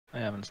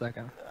am in a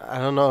second. I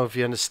don't know if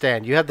you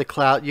understand. You had the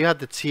cloud. You had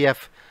the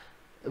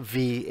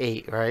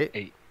TFV8, right?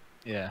 8.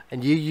 Yeah.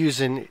 And you're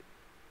using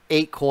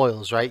 8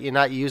 coils, right? You're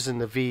not using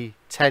the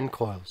V10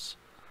 coils.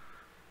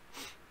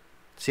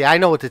 See, I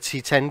know what the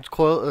T10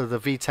 coil, or the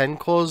V10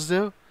 coils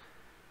do.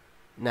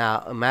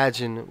 Now,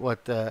 imagine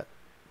what the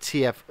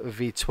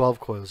TFV12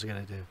 coils are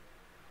gonna do.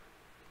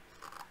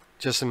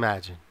 Just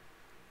imagine.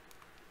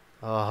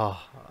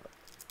 Oh,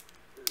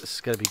 this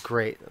is gonna be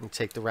great. Let me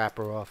take the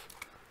wrapper off.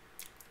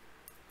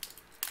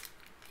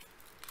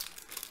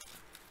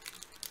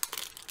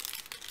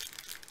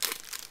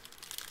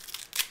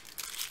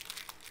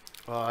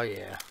 Oh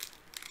yeah.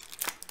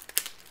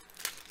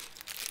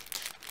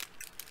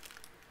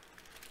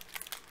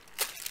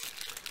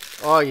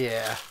 Oh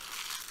yeah.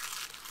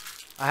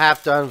 I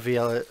have to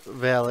unveil it,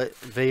 veil it,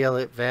 veil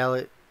it, veil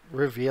it,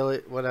 reveal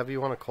it, whatever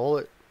you want to call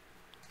it.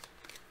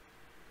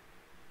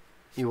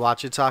 You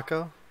watch it,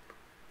 Taco?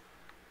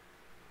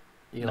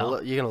 You're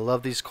gonna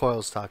love these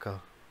coils,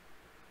 Taco.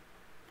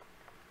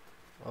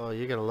 Oh,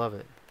 you're gonna love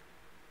it.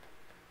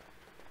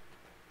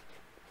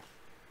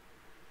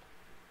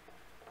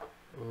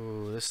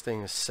 Ooh, this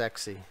thing is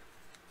sexy.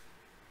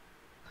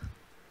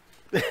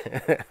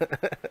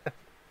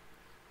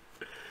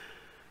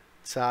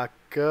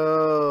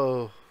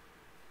 Taco.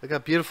 Look how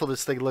beautiful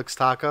this thing looks,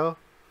 Taco.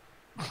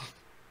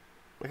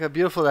 Look how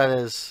beautiful that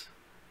is.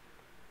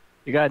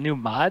 You got a new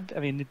mod?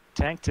 I mean, new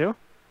tank too?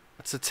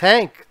 It's a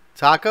tank,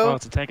 Taco. Oh,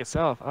 it's a tank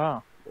itself.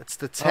 Oh. It's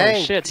the tank.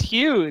 Oh shit, it's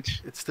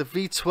huge. It's the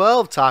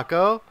V12,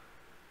 Taco.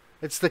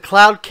 It's the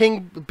Cloud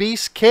King,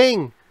 Beast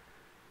King.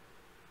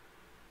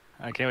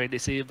 I can't wait to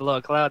see you below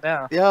a cloud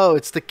now. Yo,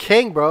 it's the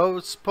king, bro.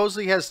 It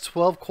supposedly has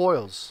 12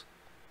 coils.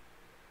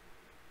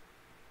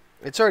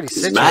 It's already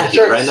situated. Matt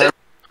here right now?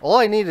 All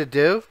I need to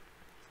do...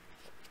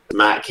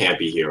 Matt can't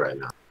be here right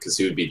now, because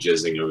he would be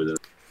jizzing over there.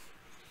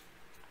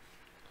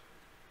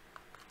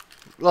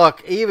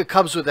 Look, it even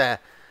comes with a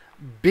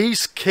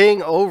Beast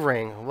King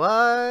O-ring.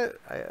 What?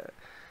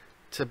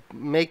 To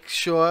make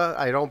sure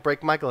I don't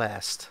break my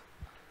glass.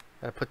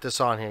 I put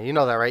this on here. You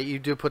know that, right? You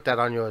do put that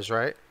on yours,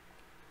 right?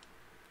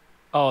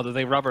 Oh,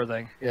 the rubber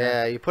thing.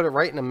 Yeah, you put it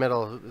right in the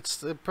middle.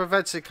 It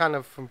prevents it kind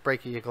of from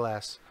breaking your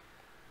glass.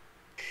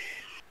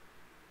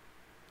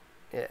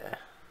 Yeah.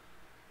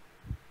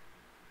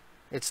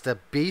 It's the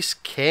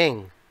Beast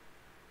King.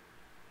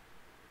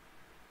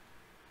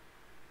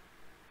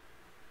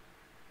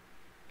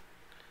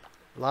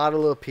 A lot of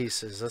little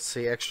pieces. Let's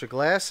see, extra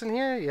glass in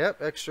here.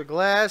 Yep, extra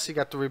glass. You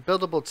got the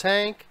rebuildable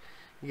tank.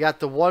 You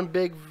got the one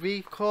big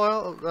V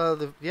coil.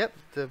 The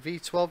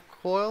V12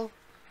 coil.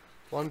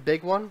 One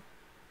big one.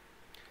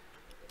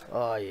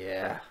 Oh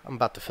yeah, I'm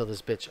about to fill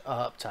this bitch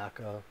up,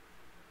 Taco.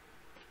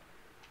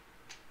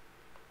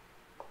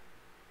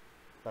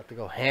 About to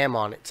go ham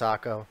on it,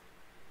 Taco.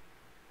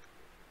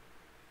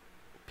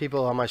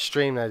 People on my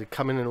stream that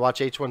come in and watch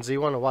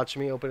H1Z1 and watch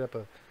me open up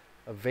a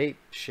vape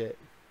shit.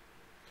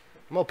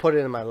 I'm gonna put it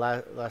in my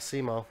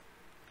Lacimo.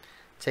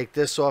 Take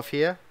this off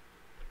here.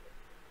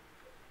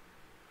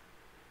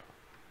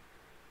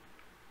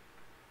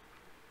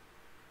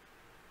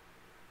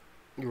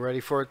 You ready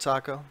for it,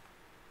 Taco?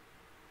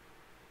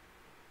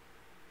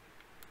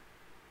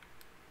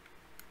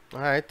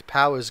 Alright, the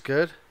power is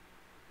good.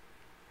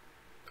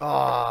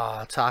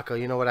 Oh, Taco,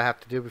 you know what I have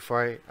to do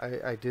before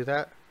I do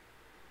that?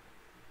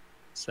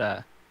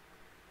 So,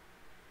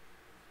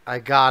 I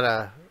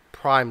gotta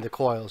prime the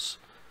coils.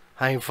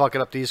 I ain't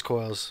fucking up these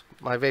coils.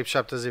 My vape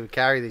shop doesn't even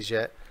carry these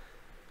yet.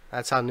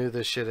 That's how new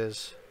this shit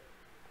is.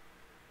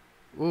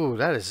 Ooh,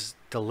 that is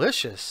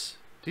delicious.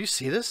 Do you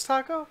see this,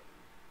 Taco?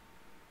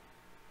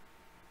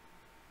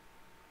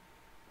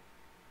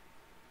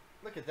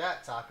 Look at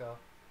that, Taco.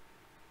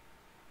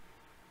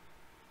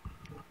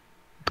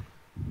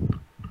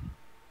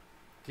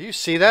 Do you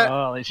see that?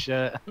 holy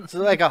shit. It's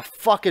like a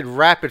fucking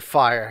rapid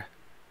fire.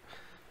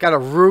 Got a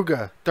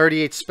Ruger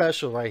 38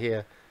 special right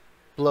here.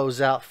 Blows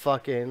out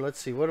fucking... Let's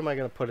see, what am I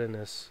going to put in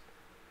this?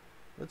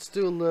 Let's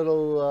do a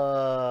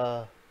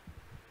little...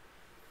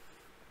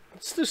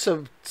 Let's do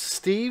some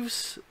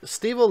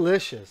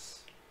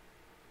Steve-alicious.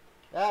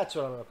 That's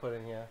what I'm going to put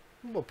in here.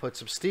 We'll put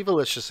some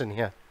Steve-alicious in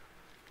here.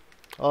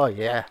 Oh,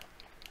 yeah.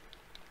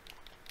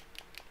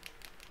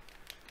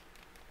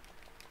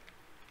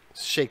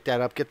 Shake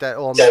that up. Get that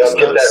all mixed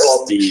up.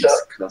 Steve's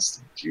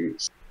custom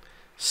juice.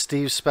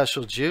 Steve's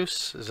special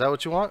juice. Is that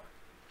what you want?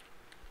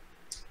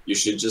 You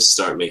should just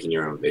start making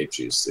your own vape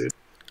juice, dude.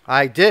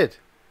 I did.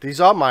 These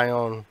are my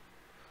own.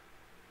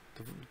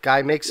 The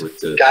guy makes it.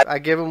 I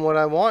give him what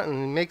I want,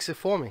 and he makes it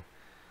for me.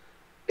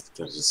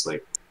 Gotta just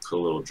like put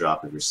a little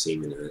drop of your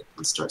semen in it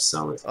and start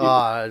selling it.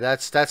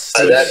 That's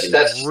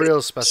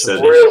real special. So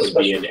juice. that it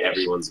could be in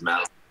everyone's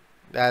mouth.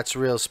 That's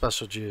real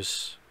special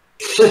juice.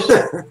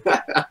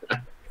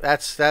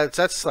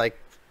 That's like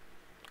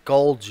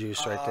gold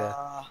juice right there.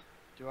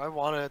 Do I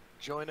want to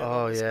join in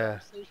Oh on this yeah.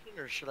 conversation,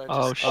 or should I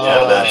Oh, just, shit.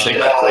 Yeah, that's a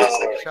good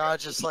place. should I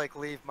just like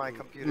leave my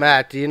computer?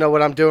 Matt, do you know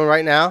what I'm doing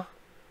right now?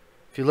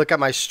 If you look at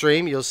my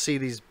stream, you'll see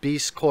these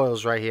beast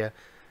coils right here.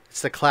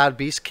 It's the Cloud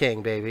Beast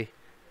King, baby.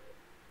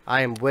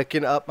 I am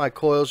wicking up my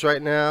coils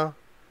right now.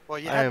 Well,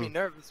 you I had me am-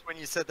 nervous when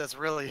you said that's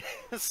really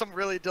some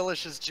really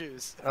delicious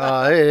juice.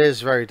 It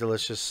is very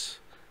delicious.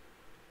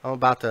 I'm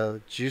about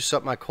to juice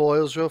up my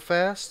coils real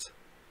fast.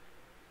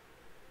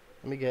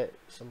 Let me get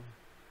some.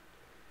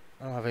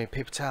 I don't have any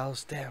paper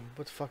towels. Damn,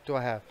 what the fuck do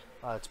I have?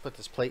 Let's put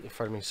this plate in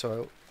front of me,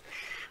 so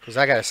because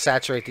I gotta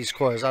saturate these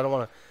coils. I don't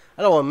want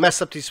to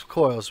mess up these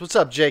coils. What's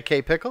up,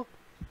 J.K. Pickle?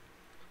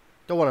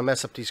 Don't want to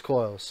mess up these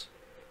coils,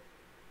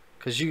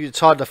 cause it's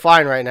hard to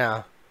find right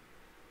now.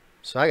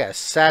 So I gotta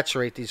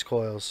saturate these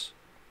coils.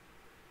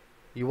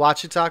 You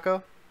watch it,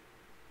 Taco?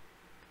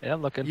 Yeah,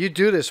 I'm looking. You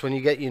do this when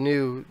you get your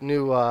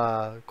new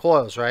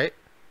coils, right?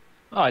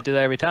 Oh, I do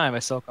that every time. I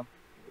soak them.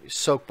 You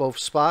soak both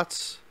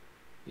spots.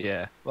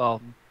 Yeah.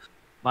 Well,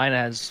 mine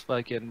has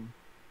fucking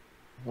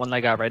one I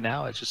got right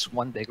now. It's just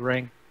one big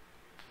ring.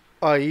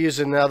 Oh, you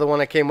using the other one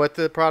that came with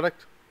the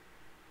product?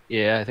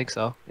 Yeah, I think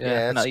so.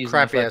 Yeah, I'm It's not using the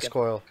crappy ass fucking-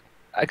 coil.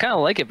 I kind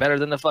of like it better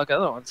than the fuck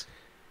other ones.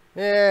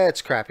 Yeah,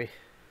 it's crappy.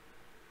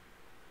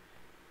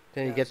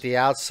 Then you Yeah, get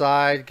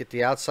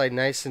the outside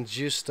nice and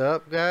juiced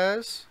up,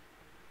 guys.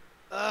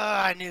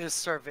 I need to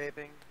start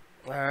vaping.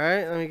 All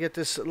right, let me get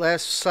this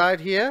last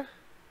side here.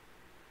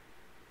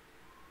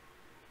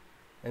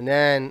 And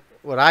then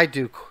what I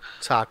do,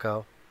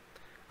 Taco,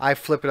 I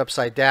flip it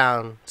upside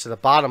down to the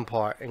bottom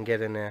part and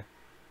get in there.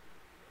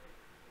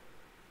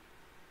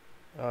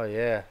 Oh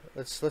yeah,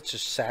 let's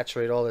just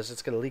saturate all this.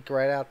 It's gonna leak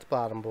right out the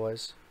bottom,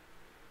 boys.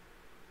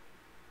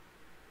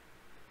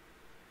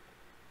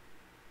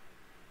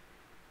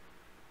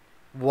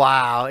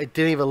 Wow, it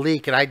didn't even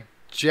leak, and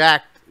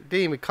it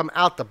didn't even come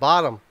out the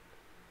bottom.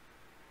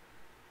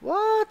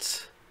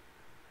 What?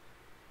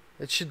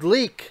 It should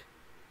leak.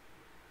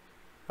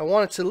 I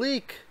want it to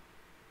leak.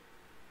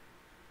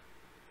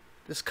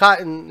 This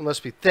cotton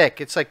must be thick.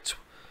 It's like...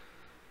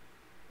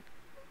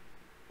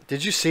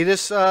 Did you see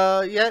this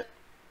yet?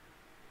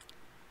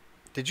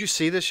 Did you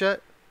see this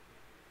yet?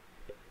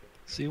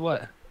 See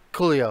what?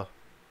 Coolio.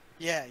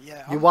 Yeah.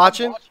 You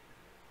watching?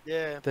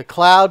 Yeah. The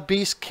Cloud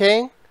Beast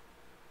King?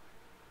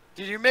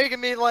 Dude, you're making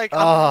me like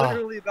Oh, I'm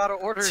literally about to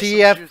order some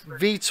juice.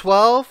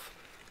 TFV12.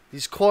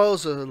 These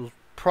coils are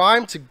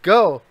primed to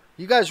go.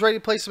 You guys ready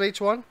to play some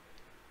H1?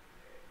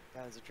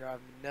 Guys are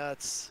driving me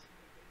nuts.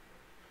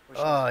 Wish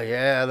I Oh was-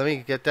 yeah, let me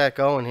get that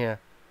going here.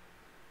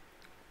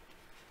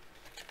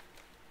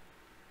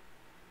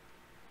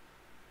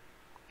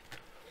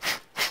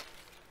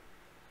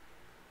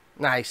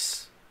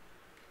 Nice.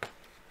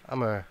 I'm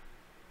gonna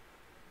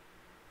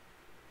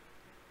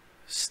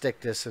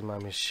stick this in my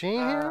machine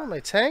here, my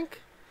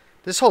tank.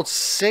 This holds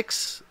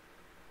 6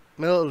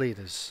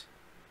 milliliters.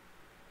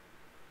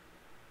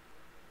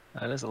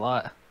 That is a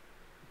lot.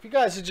 If you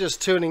guys are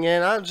just tuning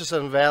in, I'm just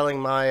unveiling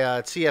my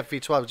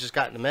TFV12 just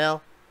got in the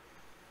mail.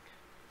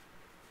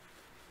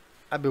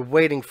 I've been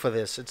waiting for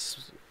this.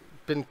 It's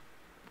been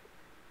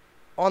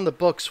on the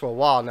books for a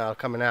while now,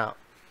 coming out.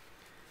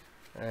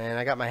 And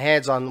I got my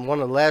hands on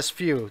one of the last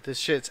few. This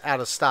shit's out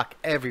of stock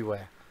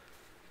everywhere.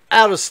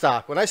 Out of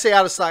stock. When I say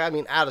out of stock, I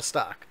mean out of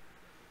stock.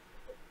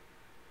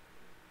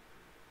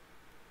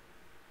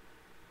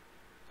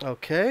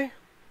 Okay.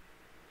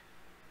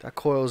 That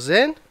coil's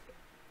in.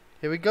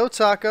 Here we go,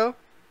 Taco.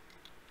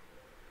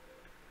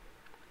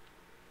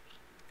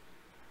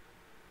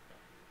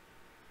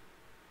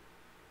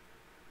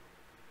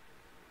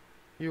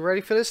 You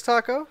ready for this,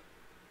 Taco?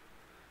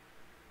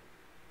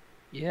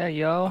 Yeah,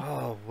 yo.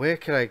 Oh, where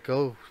can I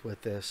go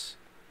with this?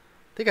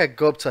 I think I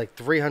go up to like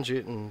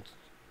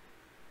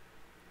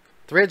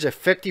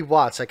 350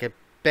 watts. I can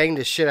bang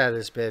the shit out of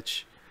this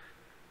bitch.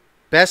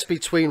 Best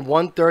between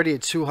 130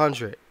 and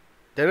 200.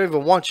 They don't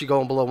even want you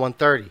going below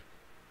 130.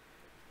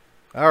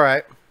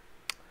 Alright.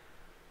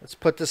 Let's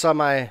put this on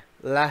my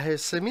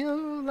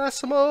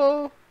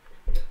Lasimo.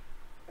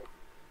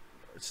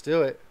 Let's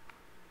do it.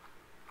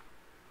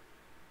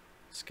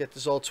 Let's get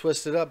this all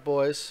twisted up,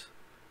 boys.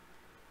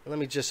 Let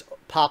me just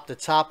pop the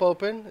top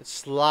open. It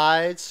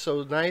slides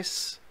so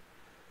nice.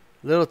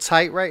 A little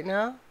tight right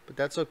now, but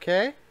that's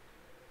okay.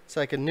 It's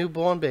like a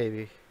newborn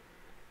baby.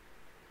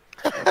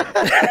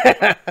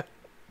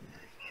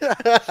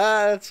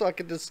 That's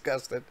fucking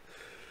disgusting.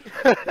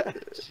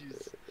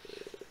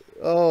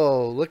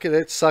 Oh, look at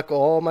it suck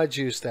all my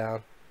juice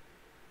down.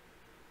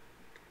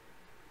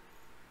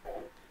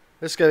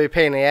 This is going to be a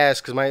pain in the ass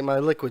because my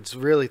liquid's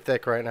really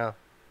thick right now.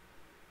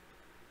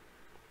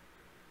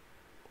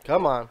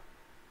 Come on.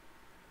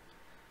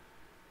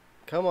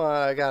 Come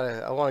on,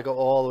 I want to go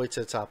all the way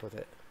to the top with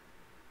it.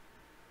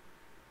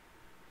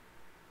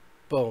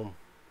 Boom.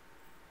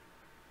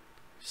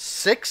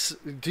 6?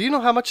 Do you know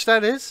how much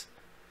that is?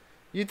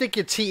 You think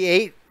your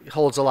T8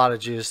 holds a lot of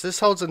juice. This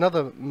holds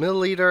another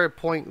milliliter,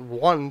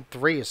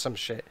 0.13 or some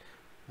shit.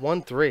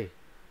 1.3.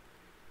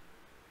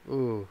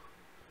 Ooh.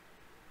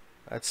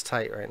 That's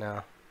tight right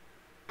now.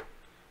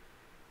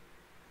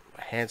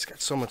 My hand's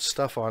got so much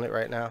stuff on it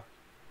right now.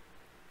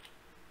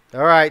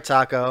 Alright,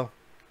 Taco.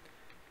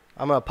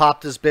 I'm going to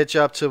pop this bitch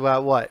up to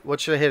about what? What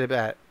should I hit it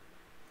at?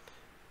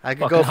 I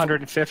could Fucking go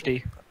 150.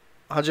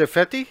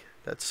 150?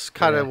 That's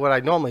kind of what I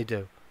normally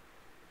do.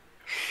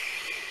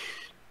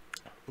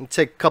 And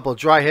take a couple of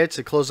dry hits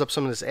to close up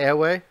some of this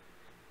airway.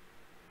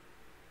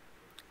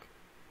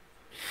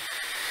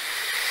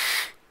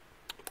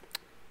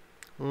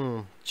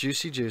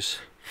 Juicy juice.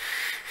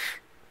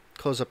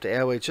 Close up the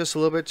airway just a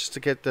little bit just to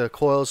get the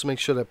coils, make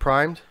sure they're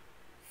primed.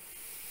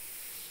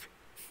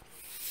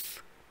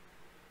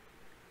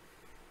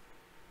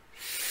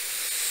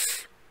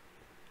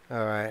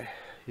 Alright.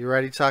 You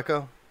ready,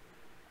 Taco?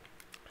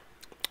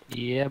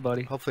 Yeah,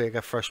 buddy. Hopefully I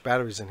got fresh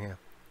batteries in here.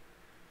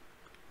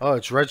 Oh,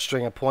 it's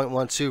registering at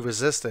 0.12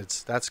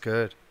 resistance. That's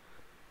good.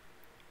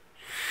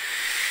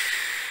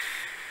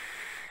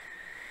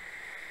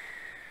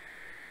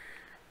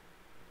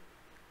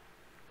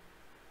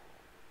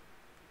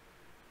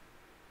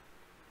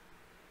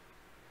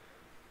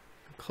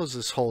 Close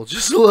this hole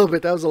just a little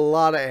bit. That was a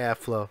lot of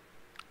airflow.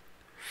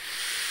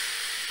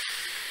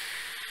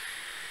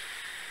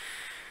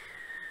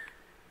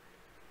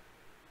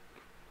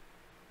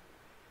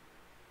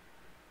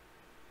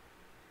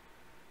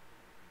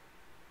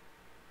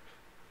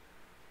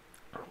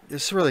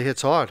 This really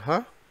hits hard,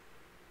 huh?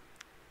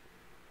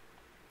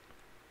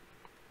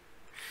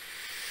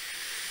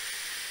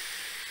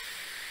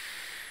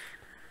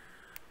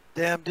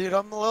 Damn, dude,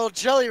 I'm a little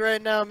jelly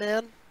right now,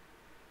 man.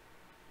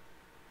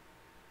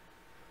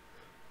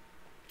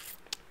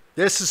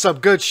 This is some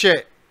good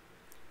shit.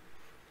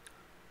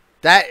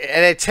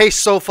 And it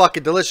tastes so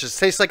fucking delicious. It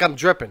tastes like I'm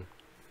dripping.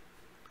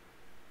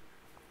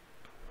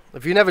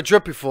 If you never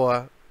dripped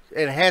before,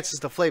 it enhances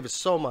the flavor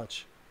so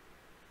much.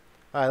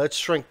 Alright, let's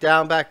shrink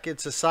down back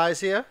into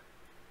size here.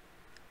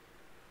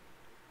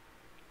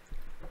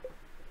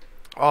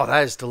 Oh,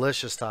 that is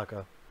delicious,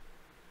 Taco.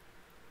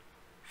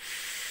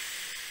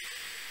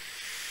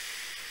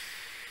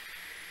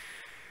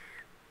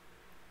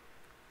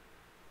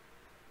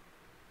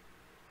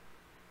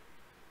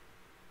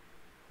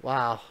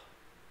 Wow.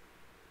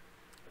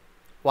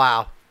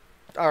 Wow.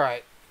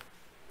 Alright.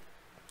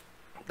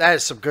 That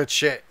is some good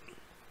shit.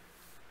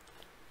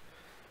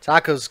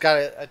 Taco's got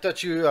it. I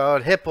thought you were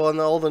hip on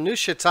all the new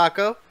shit,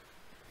 Taco.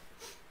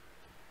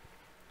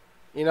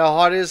 You know how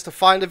hard it is to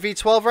find a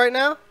V12 right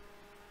now?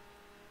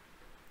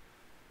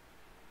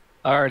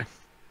 Alright.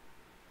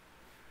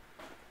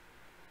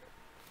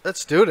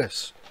 Let's do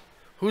this.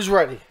 Who's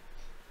ready?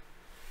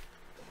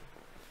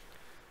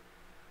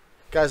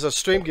 Guys, on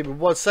stream, give me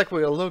 1 second.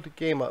 We're going to load the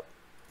game up.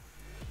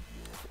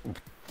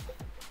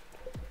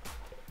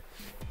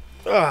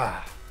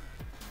 Ah.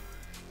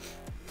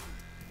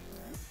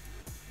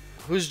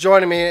 Who's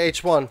joining me in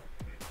H1?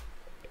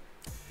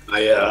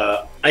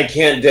 I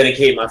can't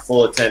dedicate my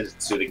full attention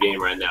to the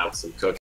game right now because I'm cooking.